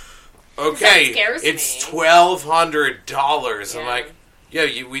like, okay, it's $1,200. I'm like,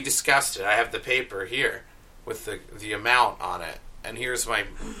 yeah, we discussed it. I have the paper here with the amount on it, and here's my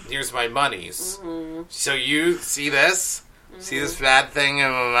monies. Mm-hmm. So you see this? Mm-hmm. See this bad thing in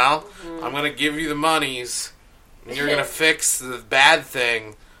my mouth? Mm-hmm. I'm gonna give you the monies, and you're gonna fix the bad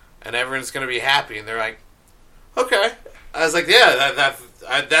thing, and everyone's gonna be happy. And they're like, okay. I was like, yeah,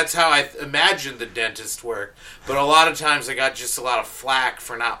 that's how I imagined the dentist worked. But a lot of times I got just a lot of flack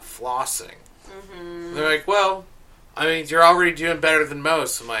for not flossing. Mm-hmm. They're like, well, I mean, you're already doing better than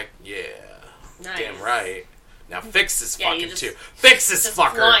most. I'm like, yeah, damn right. Now fix this fucking tooth. Fix this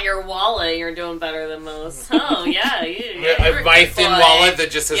fucker. Flaunt your wallet. You're doing better than most. Oh yeah, my thin wallet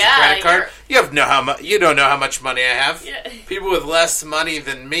that just has a credit card. You don't know how much money I have. Yeah. People with less money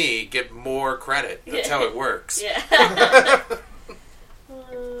than me get more credit. That's how it works. Yeah.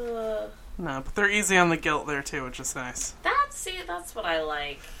 No, but they're easy on the guilt there too, which is nice. That's what I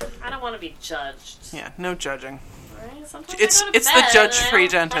like. I don't want to be judged. Yeah, no judging. Right? Sometimes It's I go to the bed judge-free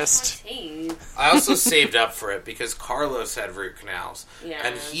and I don't brush dentist. my teeth. I also saved up for it because Carlos had root canals, Yeah.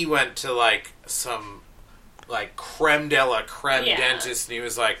 and he went to like some like creme de la creme Yeah. dentist, and he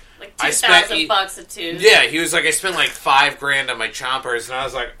was like, Like I spent $2,000 a tooth. Yeah, he was like, I spent like $5,000 on my chompers, and I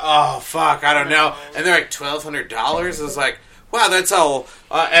was like, oh fuck, I don't know. And they're like $1,200. I was like, wow, that's all.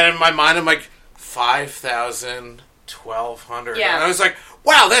 And in my mind, I'm like, 5,000, 1,200. Yeah. And I was like,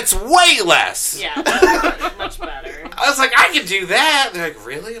 wow, that's way less. Yeah, much better. I was like, I can do that. They're like,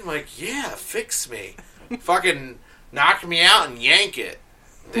 really? I'm like, yeah, fix me. Fucking knock me out and yank it.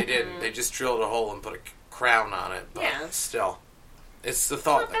 They didn't. They just drilled a hole and put a crown on it. But Yeah. still, it's the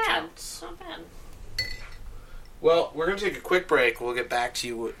thought Not that bad. counts. Not bad. Well, we're going to take a quick break. We'll get back to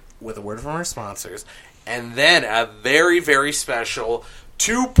you with a word from our sponsors. And then a very, very special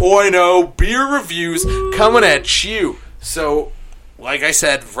 2.0 beer reviews coming at you. So, like I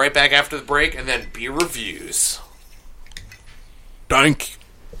said, right back after the break, and then beer reviews. Dank.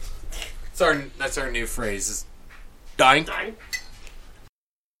 That's our new phrase. Is dank. Darn.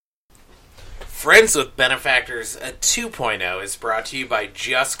 Friends with Benefactors 2.0 is brought to you by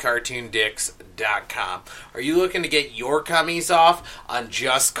JustCartoonDicks.com. Are you looking to get your cummies off on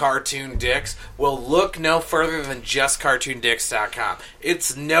Just Cartoon Dicks? Well, look no further than JustCartoonDicks.com.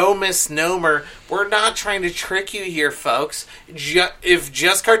 It's no misnomer. We're not trying to trick you here, folks. If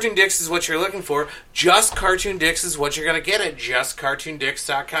Just Cartoon Dicks is what you're looking for, Just Cartoon Dicks is what you're going to get at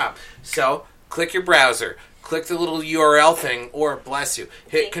JustCartoonDicks.com. So, click your browser. Click the little URL thing, or bless you,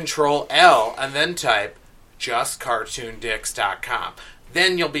 hit Control L and then type JustCartoonDicks.com.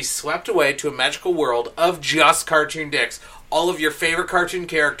 Then you'll be swept away to a magical world of Just Cartoon Dicks. All of your favorite cartoon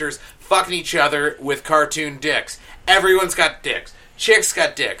characters fucking each other with cartoon dicks. Everyone's got dicks. Chicks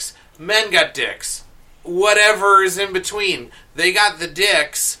got dicks. Men got dicks. Whatever is in between. They got the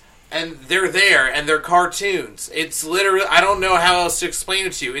dicks, and they're there, and they're cartoons. It's literally, I don't know how else to explain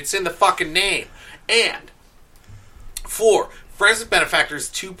it to you. It's in the fucking name. And for Friends with Benefactors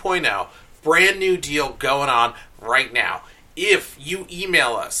 2.0, brand new deal going on right now. If you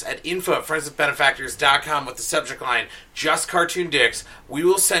email us at info@friendswithbenefactors.com with the subject line, Just Cartoon Dicks, we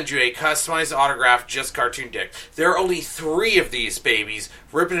will send you a customized autographed Just Cartoon Dick. There are only 3 of these babies,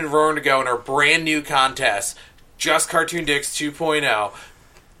 ripping and roaring to go in our brand new contest, Just Cartoon Dicks 2.0,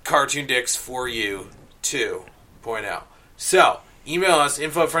 Cartoon Dicks for You 2.0. So, email us,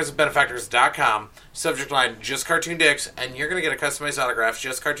 info@friendswithbenefactors.com, subject line, Just Cartoon Dicks, and you're going to get a customized autograph,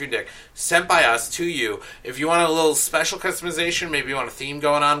 Just Cartoon Dick, sent by us to you. If you want a little special customization, maybe you want a theme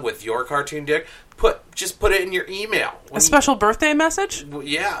going on with your cartoon dick, just put it in your email. A special birthday message?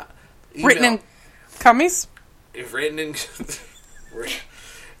 Yeah. Written in cummies? Written in...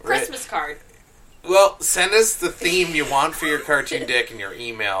 Christmas card. Well, send us the theme you want for your cartoon dick in your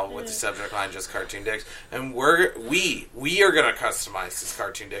email with the subject line Just Cartoon Dicks, and we are going to customize this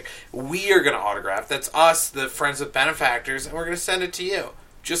cartoon dick. We are going to autograph. That's us, the Friends with Benefactors, and we're going to send it to you.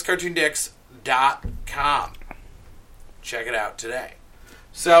 JustCartoonDicks.com. Check it out today.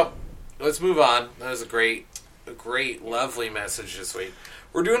 So, let's move on. That was a great, lovely message this week.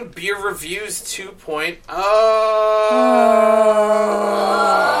 We're doing beer reviews 2.0.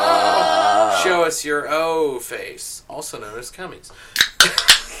 Show us your O face, also known as cummies.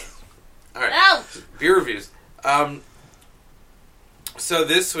 All right, No! beer reviews. So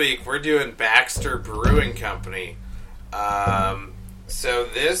this week we're doing Baxter Brewing Company. So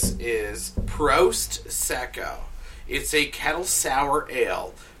this is Prost Secco. It's a kettle sour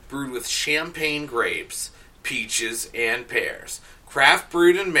ale brewed with champagne grapes, peaches, and pears. Craft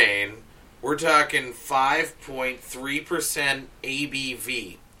brewed in Maine. We're talking 5.3%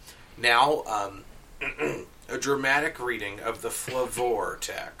 ABV. Now, a dramatic reading of the Flavor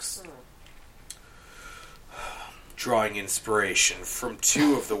text. Drawing inspiration from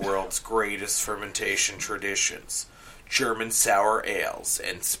 2 of the world's greatest fermentation traditions, German sour ales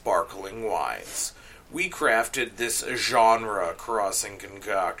and sparkling wines, we crafted this genre-crossing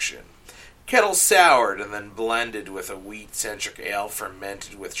concoction. Kettle soured and then blended with a wheat-centric ale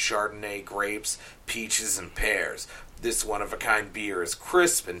fermented with Chardonnay grapes, peaches, and pears. This one-of-a-kind beer is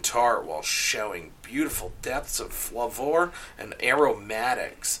crisp and tart while showing beautiful depths of flavor and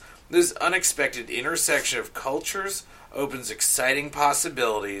aromatics. This unexpected intersection of cultures opens exciting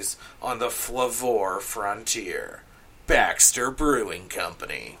possibilities on the flavor frontier. Baxter Brewing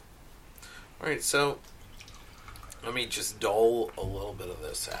Company. Alright, so let me just dole a little bit of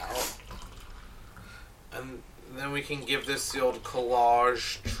this out. And then we can give this the old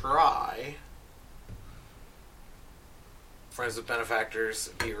collage try. Friends with Benefactors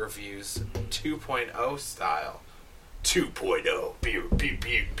beer reviews 2.0 style. 2.0 beer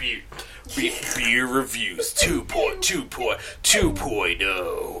reviews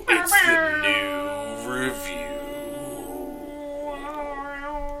 2.2.2.0. It's the new review.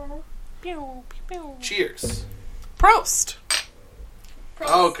 Cheers. Prost.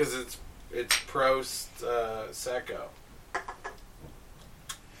 Oh, because it's Prost Secco.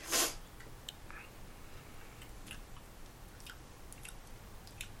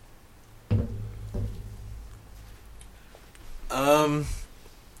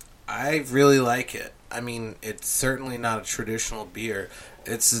 I really like it. I mean, it's certainly not a traditional beer.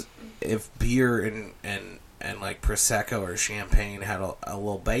 It's if beer and like Prosecco or Champagne had a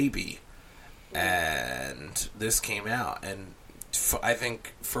little baby, and this came out, and I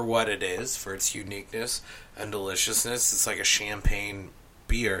think for what it is, for its uniqueness and deliciousness, it's like a champagne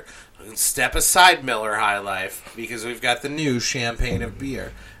beer. Step aside Miller High Life, because we've got the new champagne of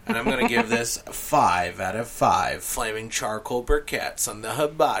beer. And I'm going to give this 5 out of 5 flaming charcoal briquettes on the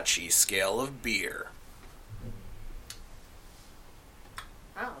hibachi scale of beer.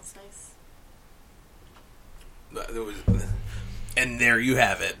 Oh, that's nice. And there you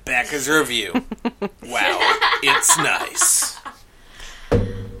have it. Becca's review. Wow, it's nice. No,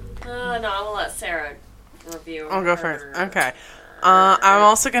 I'm going to let Sarah review. I'll go first. Okay. I'm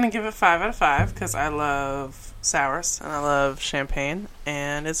also going to give it 5 out of 5 because I love sours and I love champagne,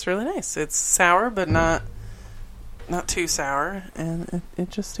 and it's really nice. It's sour, but not too sour, and it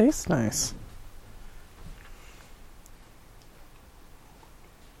just tastes nice.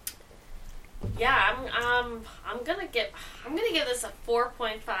 Yeah, I'm gonna give this a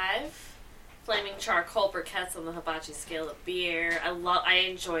 4.5 flaming charcoal briquettes on the hibachi scale of beer. I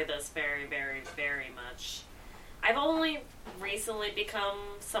enjoy this very, very, very much. I've only recently become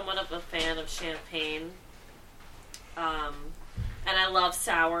somewhat of a fan of champagne. And I love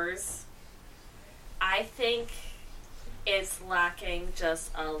sours. I think it's lacking just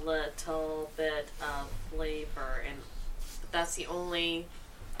a little bit of flavor, and that's the only...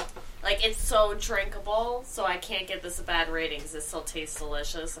 Like, it's so drinkable, so I can't give this a bad rating because it still tastes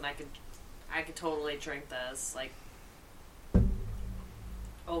delicious, and I could totally drink this, like,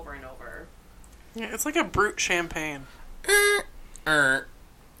 over and over. Yeah, it's like a brute champagne.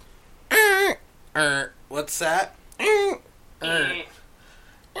 What's that?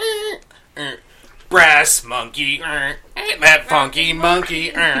 Brass monkey, that funky monkey,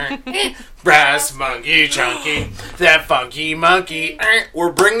 brass monkey chunky, that funky monkey.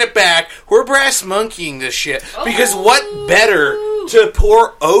 We're bringing it back. We're brass monkeying this shit because what better to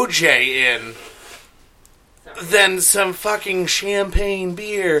pour OJ in than some fucking champagne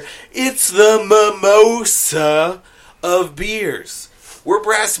beer? It's the mimosa of beers. We're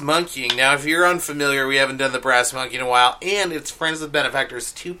brass monkeying. Now, if you're unfamiliar, we haven't done the brass monkey in a while, and it's Friends with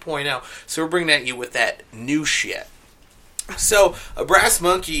Benefactors 2.0, so we're bringing at you with that new shit. So, a brass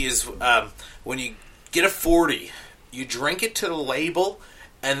monkey is when you get a 40, you drink it to the label,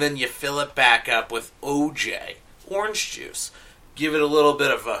 and then you fill it back up with OJ, orange juice. Give it a little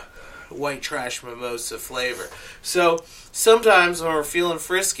bit of a white trash mimosa flavor. So, sometimes when we're feeling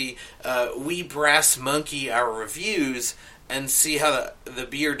frisky, we brass monkey our reviews and see how the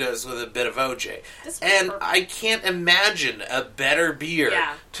beer does with a bit of OJ. And perfect. I can't imagine a better beer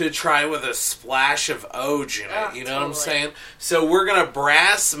to try with a splash of OJ in it. You know what I'm saying? So we're going to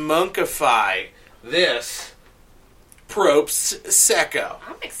brass monkify this Probst Secco.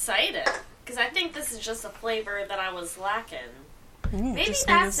 I'm excited, because I think this is just a flavor that I was lacking. Maybe just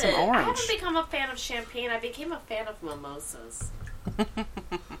that's it. Orange. I haven't become a fan of champagne. I became a fan of mimosas.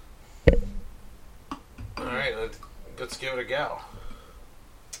 All right, let's give it a go.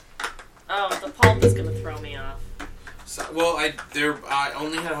 Oh, the pulp is going to throw me off. So, well, I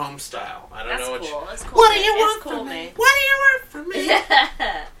only had home style. I don't know what cool. That's cool. What do you want from me? What do you want from me?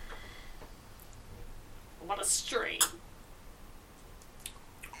 What a string.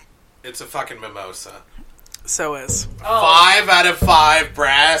 It's a fucking mimosa. So is. 5 out of 5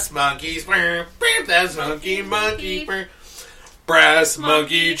 brass monkeys. Brass monkey. Brass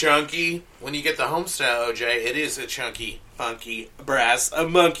monkey chunky. When you get the homestyle OJ, it is a chunky, funky brass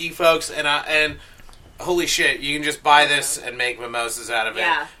monkey, folks. And holy shit, you can just buy this and make mimosas out of it.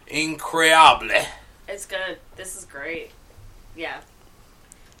 Yeah. Incredible. It's good. This is great. Yeah.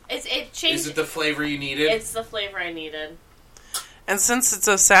 It changed. Is it the flavor you needed? It's the flavor I needed. And since it's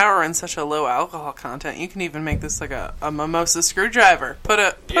a sour and such a low alcohol content, you can even make this like a mimosa screwdriver. Put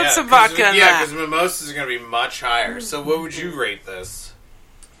some vodka in that. Yeah, because mimosas are going to be much higher. So what would you rate this?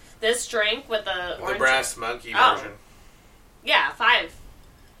 This drink with the orange... The brass monkey version. Yeah, 5.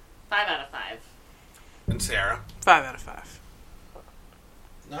 5 out of 5. And Sarah? 5 out of 5.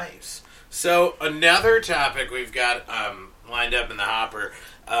 Nice. So another topic we've got lined up in the hopper.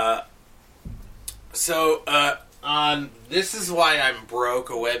 On This Is Why I'm Broke,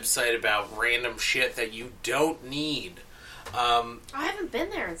 a website about random shit that you don't need. I haven't been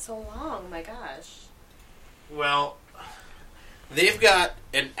there in so long. My gosh. Well, they've got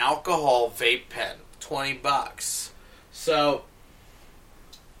an alcohol vape pen, $20. So,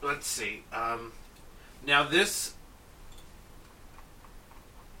 let's see. Now this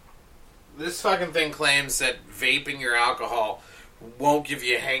fucking thing claims that vaping your alcohol won't give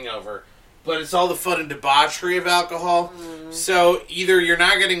you a hangover, but it's all the fun and debauchery of alcohol. So either you're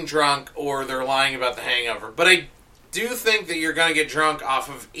not getting drunk or they're lying about the hangover. But I do think that you're going to get drunk off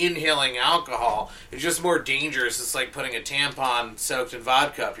of inhaling alcohol. It's just more dangerous. It's like putting a tampon soaked in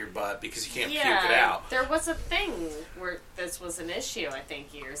vodka up your butt because you can't puke it out. There was a thing where this was an issue, I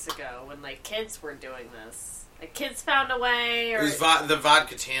think, years ago when like kids were doing this. Like kids found a way, or It was the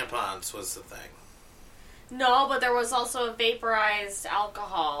vodka tampons was the thing. no, but there was also a vaporized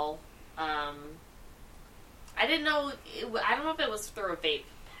alcohol. I didn't know. I don't know if it was through a vape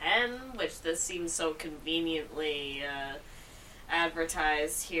pen, which this seems so conveniently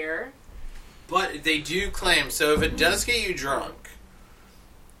advertised here. But they do claim, so if it does get you drunk,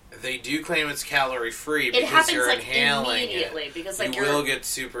 they do claim it's calorie free It because happens you're like inhaling immediately it. because like You will get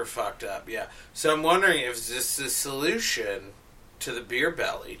super fucked up, yeah. So I'm wondering if this is a solution to the beer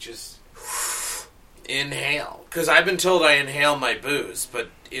belly. Just inhale. Because I've been told I inhale my booze, but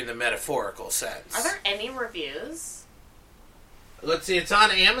in the metaphorical sense. Are there any reviews? Let's see, it's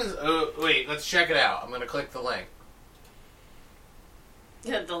on Amazon. Oh, wait, let's check it out. I'm going to click the link.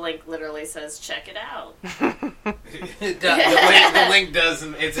 The link literally says, check it out. The link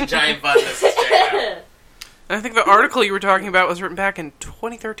doesn't. It's a giant button that says check it out. I think the article you were talking about was written back in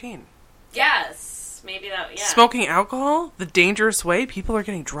 2013. Yes. Maybe that, yeah. Smoking alcohol? The dangerous way people are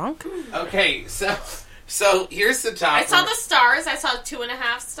getting drunk? Okay, so here's the top. I saw the stars. I saw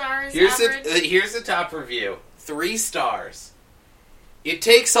 2.5 stars average. Here's the top review. 3 stars. It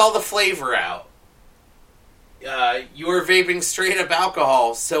takes all the flavor out. You're vaping straight up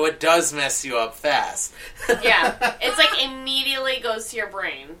alcohol, so it does mess you up fast. Yeah. It's like immediately goes to your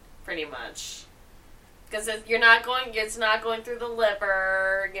brain, pretty much. Because it's not going through the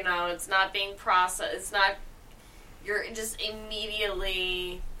liver, it's not being processed, you're just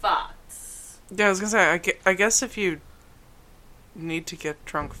immediately fucked. Yeah, I was going to say, I guess if you need to get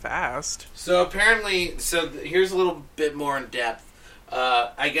drunk fast. So apparently, here's a little bit more in depth.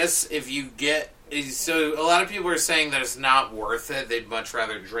 I guess if you get... So a lot of people are saying that it's not worth it. They'd much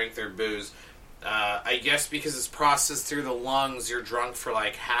rather drink their booze. I guess because it's processed through the lungs, you're drunk for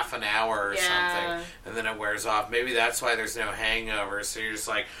like half an hour or something, and then it wears off. Maybe that's why there's no hangover. So you're just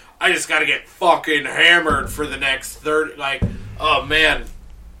like, I just gotta get fucking hammered for the next 30... Like, oh man...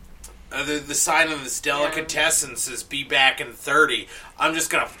 The sign of this delicatessen says be back in 30. I'm just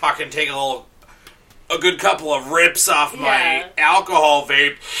gonna fucking take a good couple of rips off my alcohol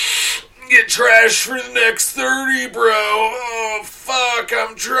vape. Get trash for the next 30, bro. Oh, fuck,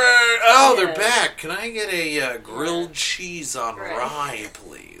 I'm trash. Oh, they're back. Can I get a grilled cheese on rye,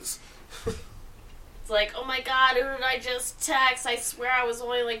 please? It's like, oh my god, who did I just text? I swear I was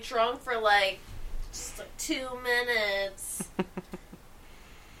only, drunk for, just 2 minutes.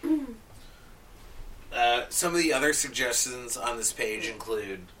 Some of the other suggestions on this page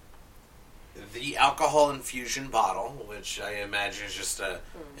include the alcohol infusion bottle, which I imagine is just a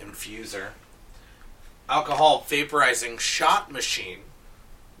infuser. Alcohol vaporizing shot machine.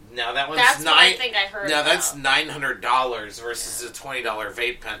 Now that one's that's what I think I heard Now about. that's $900 versus a $20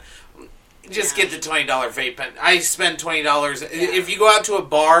 vape pen. Just get the $20 vape pen. I spend $20. If you go out to a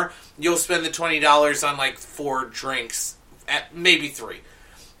bar, you'll spend the $20 on 4 drinks, maybe 3.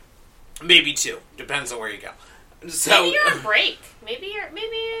 Maybe 2. Depends on where you go. So, maybe you're on break. Maybe.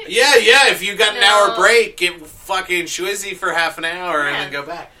 Yeah. If you got an hour break, get fucking schwizzy for half an hour and then go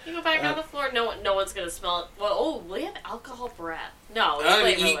back. You go back on the floor. No one's gonna smell it. Well, we have alcohol breath. No,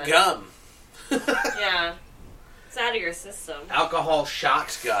 eat gum. Yeah, it's out of your system. Alcohol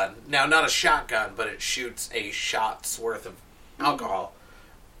shotgun. Now, not a shotgun, but it shoots a shot's worth of alcohol.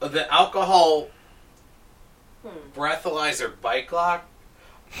 The alcohol breathalyzer bike lock.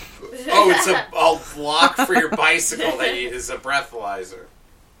 Oh, it's a lock for your bicycle that is a breathalyzer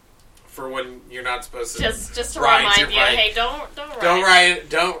for when you're not supposed to. Just to ride remind your you, bike. hey,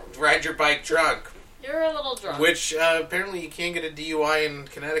 don't ride your bike drunk. You're a little drunk. Which apparently you can't get a DUI in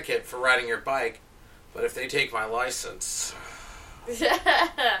Connecticut for riding your bike, but if they take my license,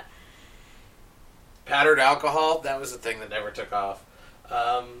 powdered alcohol, that was a thing that never took off.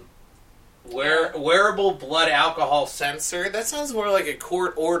 Wearable blood alcohol sensor. That sounds more like a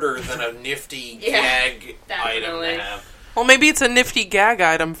court order than a nifty gag item to have. Well, maybe it's a nifty gag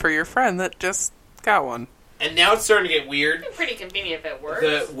item for your friend that just got one. And now it's starting to get weird. It's pretty convenient if it works.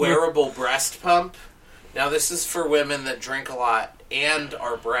 The wearable breast pump. Now this is for women that drink a lot and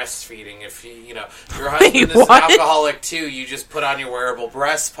are breastfeeding. If your husband is an alcoholic too, you just put on your wearable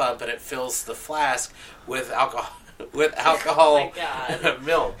breast pump and it fills the flask with alcohol. Oh my God.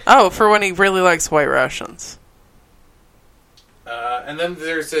 Milk. Oh, for when he really likes White Russians. And then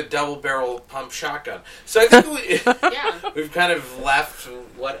there's a double barrel pump shotgun. So I think we've kind of left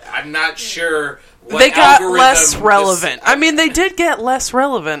what I'm not sure. What they got algorithm less relevant. I mean, they did get less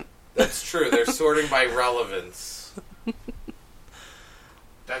relevant. That's true. They're sorting by relevance.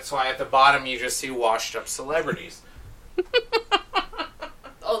 That's why at the bottom you just see washed up celebrities.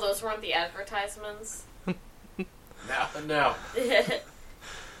 Oh, those weren't the advertisements? No.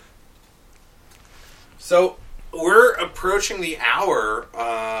 So we're approaching the hour.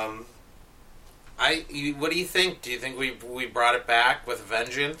 What do you think? Do you think we brought it back with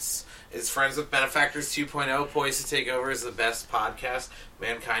vengeance? Is Friends with Benefactors 2.0 poised to take over as the best podcast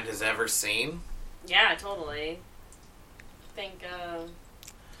mankind has ever seen? Yeah, totally. I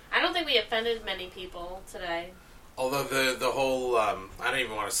don't think we offended many people today. Although the whole, I don't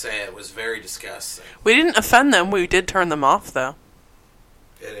even want to say it, was very disgusting. We didn't offend them. We did turn them off, though.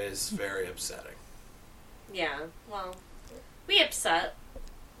 It is very upsetting. Yeah, well, we upset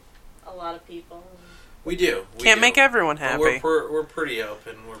a lot of people. We do. Can't make everyone happy. We're pretty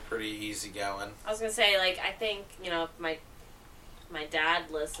open. We're pretty easygoing. I was going to say, I think, if my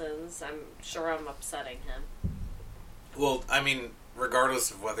dad listens, I'm sure I'm upsetting him. Well, I mean, regardless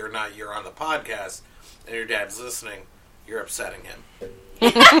of whether or not you're on the podcast and your dad's listening, you're upsetting him.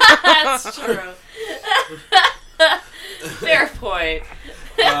 That's true. Fair point.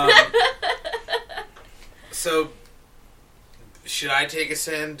 So, should I take us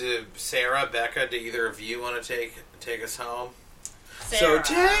in to Sarah, Becca? Do either of you want to take us home? Sarah.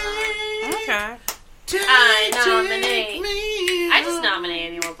 So Okay. I nominate me. I just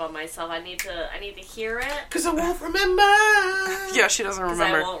nominate anyone but myself. I need to hear it. Because I won't remember. Yeah, she doesn't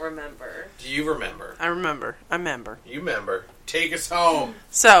remember. Because I won't remember. Do you remember? I remember. You remember. Take us home.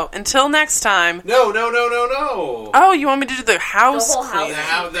 So, until next time. No. Oh, you want me to do the housekeeping?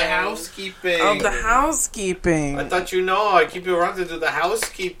 The housekeeping. Oh, the housekeeping. I thought I keep you around to do the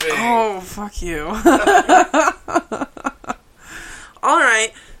housekeeping. Oh, fuck you.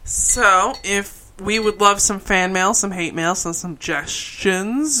 Alright, so if we would love some fan mail, some hate mail, some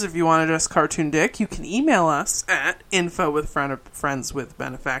suggestions. If you want to address Cartoon Dick, you can email us at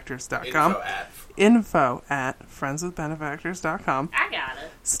info@friendswithbenefactors.com. info@friendswithbenefactors.com. I got it.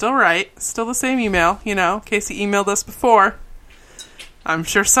 Still right. Still the same email, in case you emailed us before. I'm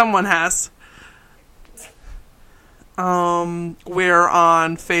sure someone has. We're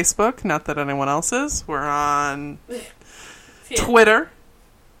on Facebook. Not that anyone else is. We're on Twitter.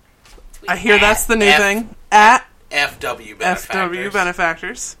 I hear that's the new thing. At FW Benefactors. FW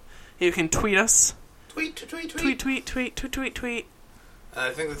Benefactors. You can tweet us. Tweet. Tweet.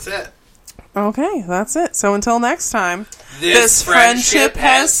 I think that's it. Okay, that's it. So until next time, this friendship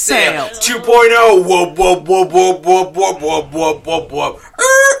has sailed. 2.0. Whoop.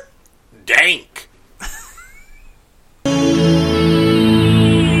 Dank.